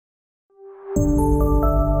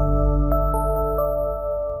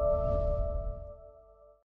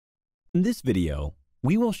In this video,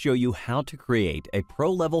 we will show you how to create a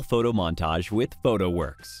pro-level photo montage with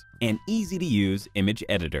PhotoWorks, an easy-to-use image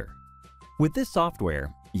editor. With this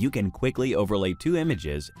software, you can quickly overlay two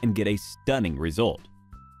images and get a stunning result.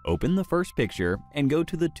 Open the first picture and go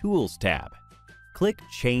to the Tools tab. Click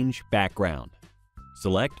Change Background.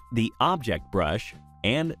 Select the object brush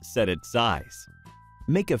and set its size.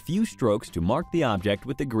 Make a few strokes to mark the object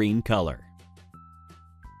with the green color.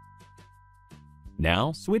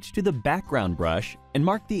 Now switch to the background brush and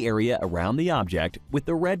mark the area around the object with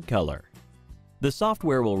the red color. The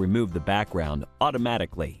software will remove the background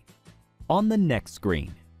automatically. On the next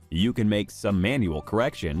screen, you can make some manual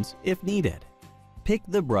corrections if needed. Pick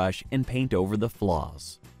the brush and paint over the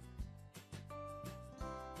flaws.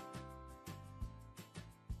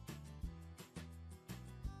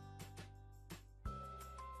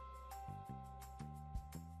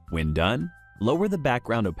 When done, lower the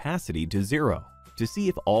background opacity to 0 to see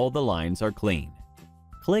if all the lines are clean.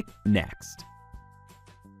 Click Next.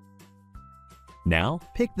 Now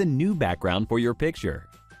pick the new background for your picture.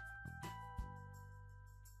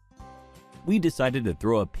 We decided to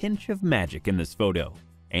throw a pinch of magic in this photo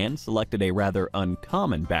and selected a rather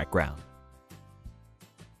uncommon background.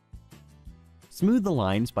 Smooth the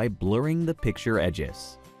lines by blurring the picture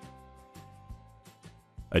edges.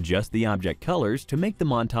 Adjust the object colors to make the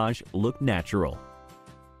montage look natural.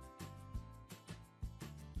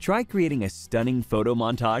 Try creating a stunning photo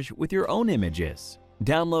montage with your own images.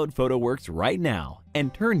 Download PhotoWorks right now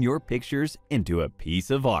and turn your pictures into a piece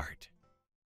of art.